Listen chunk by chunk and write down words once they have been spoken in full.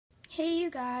Hey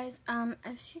you guys,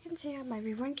 as you can see I have my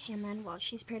Reborn Camryn. Well,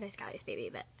 she's Paradise Galley's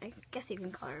baby, but I guess you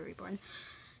can call her Reborn.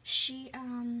 She,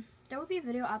 there will be a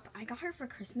video up. I got her for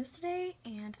Christmas today,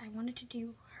 and I wanted to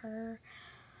do her,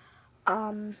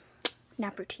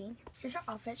 nap routine. Here's her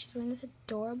outfit. She's wearing this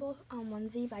adorable,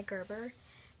 onesie by Gerber.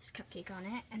 There's cupcake on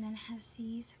it, and then it has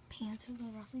these pants with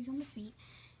little ruffles on the feet,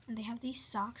 and they have these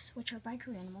socks, which are by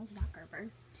Career Animals, not Gerber,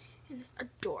 and this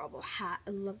adorable hat. I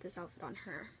love this outfit on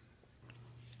her.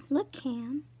 Look,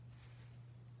 Cam.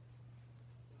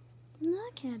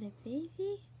 Look at it,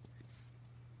 baby.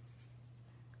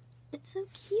 It's so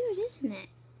cute, isn't it?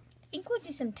 I think we'll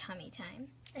do some tummy time.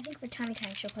 I think for tummy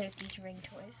time, she'll play with these ring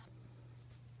toys.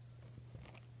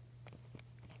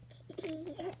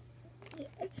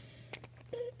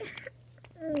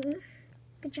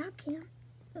 Good job, Cam.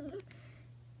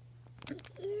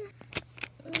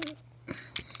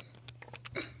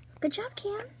 Good job,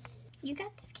 Cam. You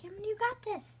got this, Camryn. You got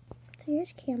this. So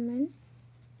here's Camryn.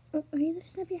 Oh, are you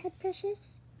lifting up your head,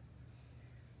 precious?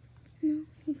 No,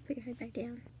 you can put your head back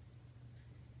down.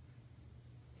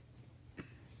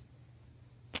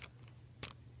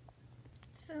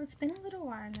 So it's been a little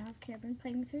while now of Camryn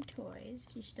playing with her toys.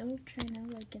 She's still trying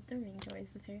to get the ring toys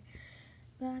with her.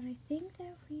 But I think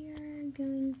that we are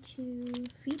going to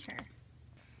feed her.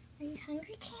 Are you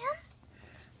hungry, Cam?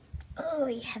 Oh,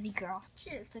 you heavy girl.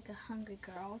 She looks like a hungry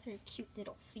girl with her cute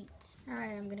little feet.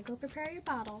 Alright, I'm gonna go prepare your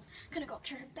bottle. I'm gonna go up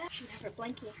to her bed. She have her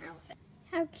blankie and her outfit.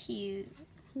 How cute.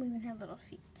 Moving her little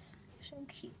feet. So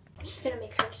cute. I'm just gonna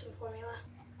make her some formula.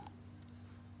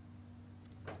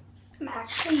 I'm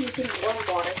actually using warm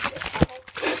water for this bottle.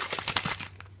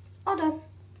 All done.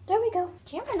 There we go.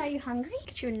 Camryn, are you hungry?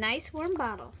 Get you a nice warm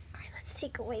bottle. Alright, let's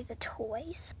take away the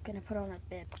toys. I'm gonna put on her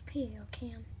bib. Here you go,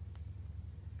 Cam.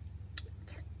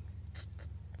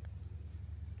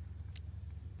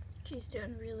 She's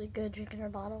doing really good drinking her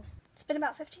bottle. It's been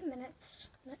about 15 minutes.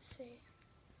 Let's see.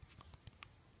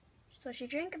 So she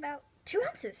drank about 2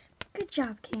 ounces. Good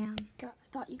job, Cam. God,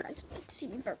 I thought you guys would like to see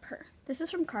me burp her. This is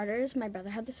from Carter's. My brother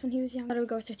had this when he was young. I thought I would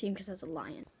go with her theme because it's a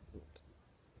lion.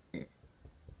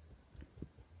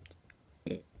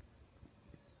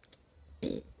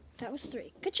 That was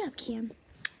 3. Good job, Cam.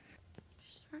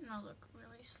 She's starting to look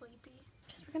really sleepy.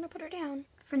 Just we're gonna put her down.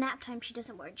 For nap time, she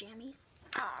doesn't wear jammies.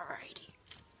 Alrighty.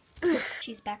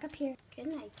 She's back up here. Good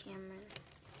night, Camryn.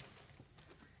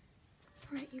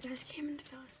 Alright, you guys, Camryn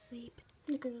fell asleep.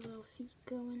 Look at her little feet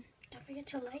going. Don't forget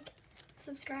to like,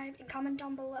 subscribe, and comment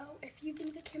down below if you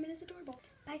think that Camryn is adorable.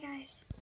 Bye, guys.